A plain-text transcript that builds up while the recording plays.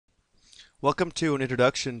Welcome to an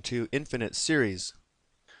introduction to infinite series.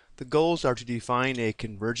 The goals are to define a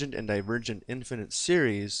convergent and divergent infinite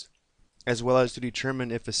series, as well as to determine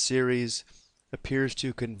if a series appears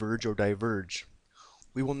to converge or diverge.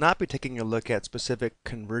 We will not be taking a look at specific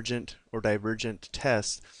convergent or divergent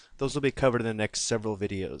tests. Those will be covered in the next several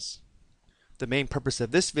videos. The main purpose of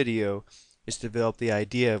this video is to develop the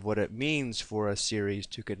idea of what it means for a series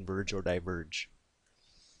to converge or diverge.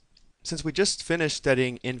 Since we just finished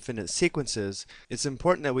studying infinite sequences, it's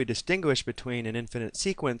important that we distinguish between an infinite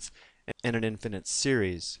sequence and an infinite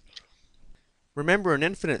series. Remember, an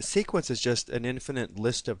infinite sequence is just an infinite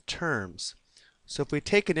list of terms. So if we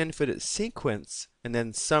take an infinite sequence and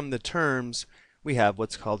then sum the terms, we have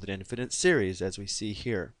what's called an infinite series, as we see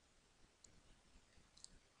here.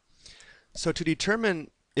 So to determine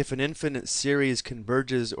if an infinite series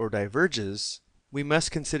converges or diverges, we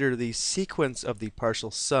must consider the sequence of the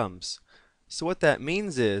partial sums. So what that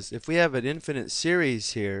means is, if we have an infinite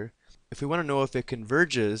series here, if we want to know if it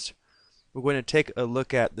converges, we're going to take a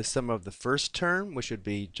look at the sum of the first term, which would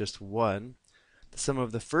be just 1, the sum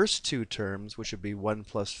of the first two terms, which would be 1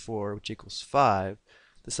 plus 4, which equals 5,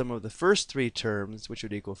 the sum of the first three terms, which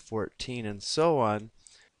would equal 14, and so on.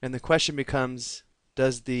 And the question becomes,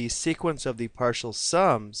 does the sequence of the partial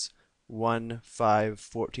sums 1, 5,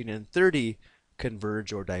 14, and 30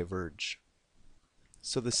 converge or diverge?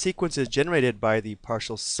 So the sequence is generated by the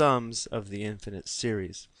partial sums of the infinite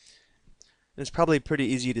series. And it's probably pretty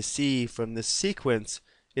easy to see from this sequence,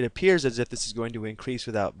 it appears as if this is going to increase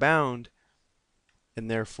without bound, and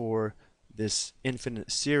therefore this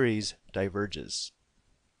infinite series diverges.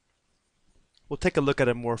 We'll take a look at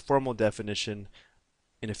a more formal definition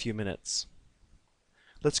in a few minutes.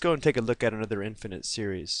 Let's go and take a look at another infinite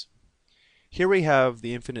series. Here we have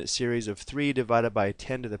the infinite series of 3 divided by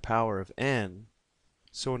 10 to the power of n.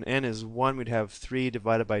 So when n is 1, we'd have 3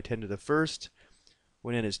 divided by 10 to the first.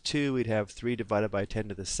 When n is 2, we'd have 3 divided by 10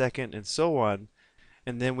 to the second, and so on.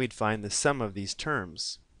 And then we'd find the sum of these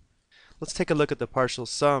terms. Let's take a look at the partial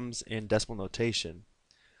sums in decimal notation.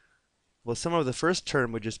 Well, the sum of the first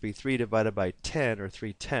term would just be 3 divided by 10, or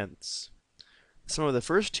 3/10. The sum of the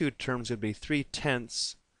first two terms would be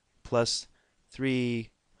 3/10 plus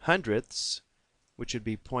 3/100, which would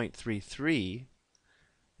be 0.33.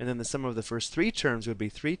 And then the sum of the first three terms would be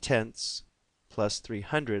 3/10 plus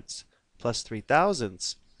 3/100 plus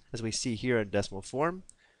 3/1000, as we see here in decimal form,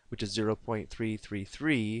 which is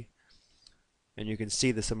 0.333. And you can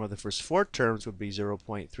see the sum of the first four terms would be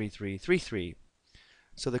 0.3333.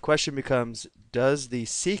 So the question becomes, does the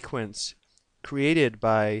sequence created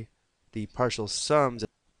by the partial sums,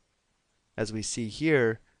 as we see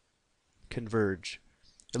here, converge?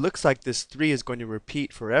 It looks like this 3 is going to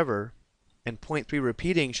repeat forever, and 0.3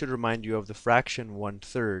 repeating should remind you of the fraction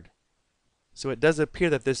 1/3. So it does appear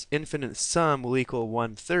that this infinite sum will equal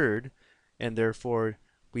 1/3, and therefore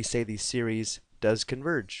we say the series does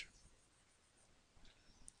converge.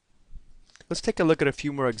 Let's take a look at a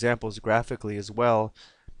few more examples graphically as well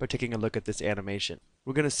by taking a look at this animation.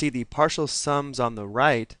 We're going to see the partial sums on the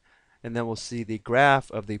right, and then we'll see the graph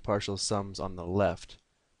of the partial sums on the left.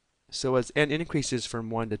 So as n increases from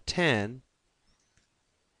 1 to 10,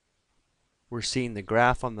 we're seeing the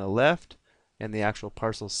graph on the left and the actual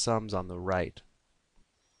partial sums on the right.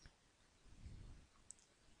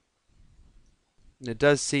 And it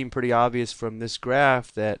does seem pretty obvious from this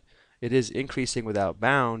graph that it is increasing without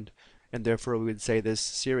bound, and therefore we would say this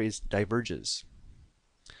series diverges.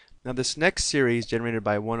 Now this next series generated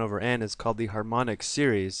by 1 over n is called the harmonic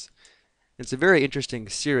series. It's a very interesting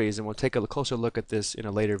series, and we'll take a closer look at this in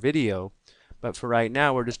a later video. But for right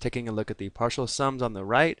now, we're just taking a look at the partial sums on the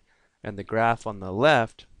right and the graph on the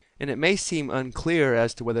left. And it may seem unclear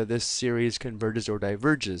as to whether this series converges or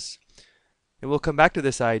diverges. And we'll come back to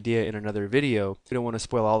this idea in another video. We don't want to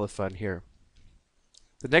spoil all the fun here.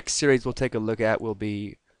 The next series we'll take a look at will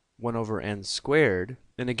be 1 over n squared.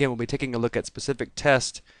 And again, we'll be taking a look at specific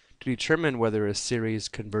tests to determine whether a series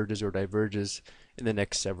converges or diverges in the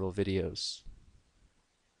next several videos.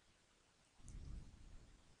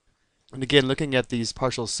 And again, looking at these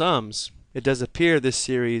partial sums, it does appear this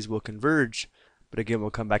series will converge, but again,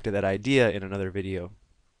 we'll come back to that idea in another video.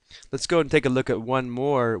 Let's go and take a look at one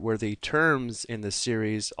more where the terms in the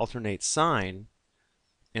series alternate sign.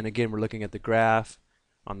 And again, we're looking at the graph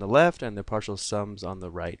on the left and the partial sums on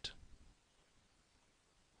the right.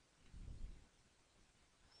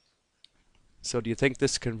 So do you think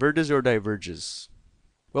this converges or diverges?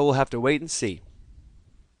 Well, we'll have to wait and see.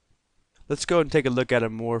 Let's go and take a look at a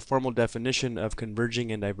more formal definition of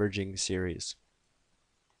converging and diverging series.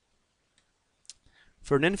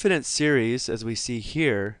 For an infinite series, as we see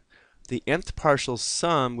here, the nth partial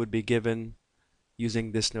sum would be given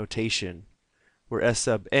using this notation, where S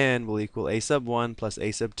sub n will equal a sub 1 plus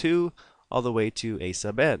a sub 2 all the way to a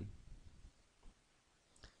sub n.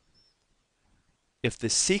 If the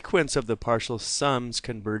sequence of the partial sums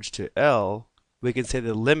converge to L, we can say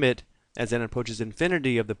the limit as n approaches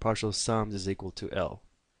infinity of the partial sums is equal to L.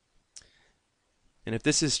 And if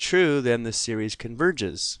this is true, then the series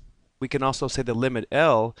converges. We can also say the limit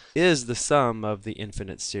L is the sum of the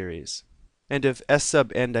infinite series. And if S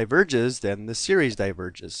sub n diverges, then the series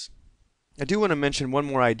diverges. I do want to mention one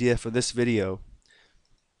more idea for this video,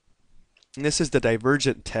 and this is the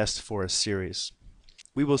divergent test for a series.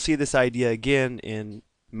 We will see this idea again in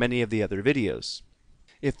many of the other videos.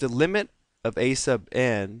 If the limit of a sub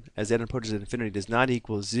n as n approaches infinity does not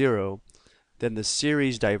equal 0, then the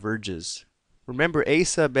series diverges. Remember, a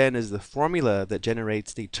sub n is the formula that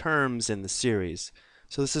generates the terms in the series.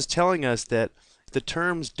 So this is telling us that if the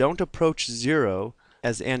terms don't approach 0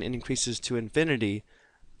 as n increases to infinity,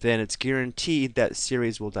 then it's guaranteed that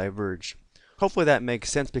series will diverge. Hopefully that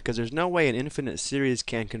makes sense, because there's no way an infinite series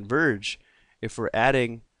can converge if we're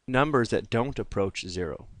adding numbers that don't approach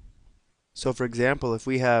 0. So for example, if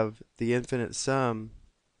we have the infinite sum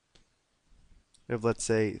of, let's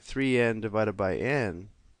say, 3n divided by n,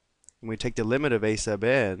 and we take the limit of a sub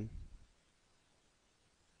n,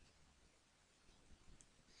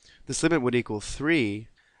 this limit would equal 3,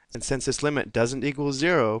 and since this limit doesn't equal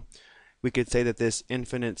 0, we could say that this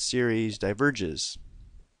infinite series diverges.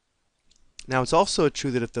 Now it's also true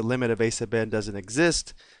that if the limit of a sub n doesn't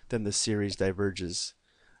exist, then the series diverges.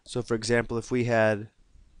 So for example, if we had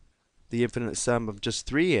the infinite sum of just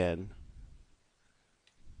 3n,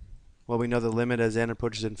 well, we know the limit as n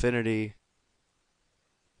approaches infinity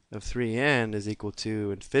of 3n is equal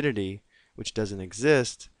to infinity, which doesn't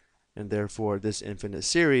exist, and therefore this infinite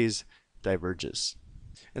series diverges.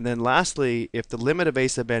 And then lastly, if the limit of a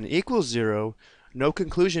sub n equals 0, no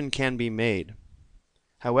conclusion can be made.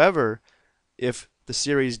 However, if the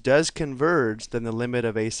series does converge, then the limit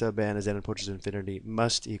of a sub n as n approaches infinity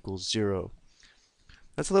must equal 0.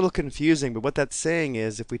 That's a little confusing, but what that's saying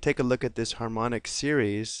is if we take a look at this harmonic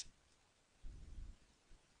series,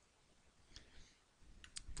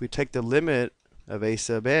 if we take the limit of a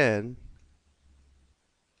sub n,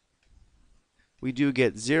 we do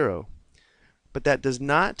get 0. But that does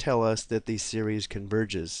not tell us that the series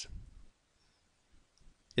converges.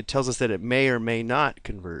 It tells us that it may or may not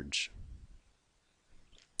converge.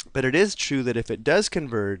 But it is true that if it does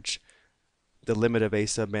converge, the limit of a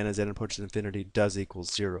sub n as n approaches infinity does equal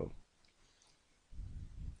 0.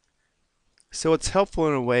 So it's helpful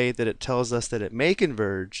in a way that it tells us that it may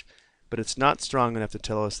converge, but it's not strong enough to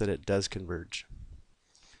tell us that it does converge.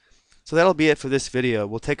 So that'll be it for this video.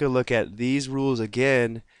 We'll take a look at these rules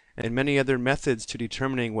again and many other methods to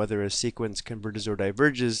determining whether a sequence converges or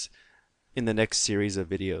diverges in the next series of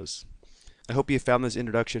videos. I hope you found this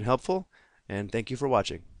introduction helpful, and thank you for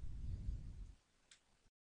watching.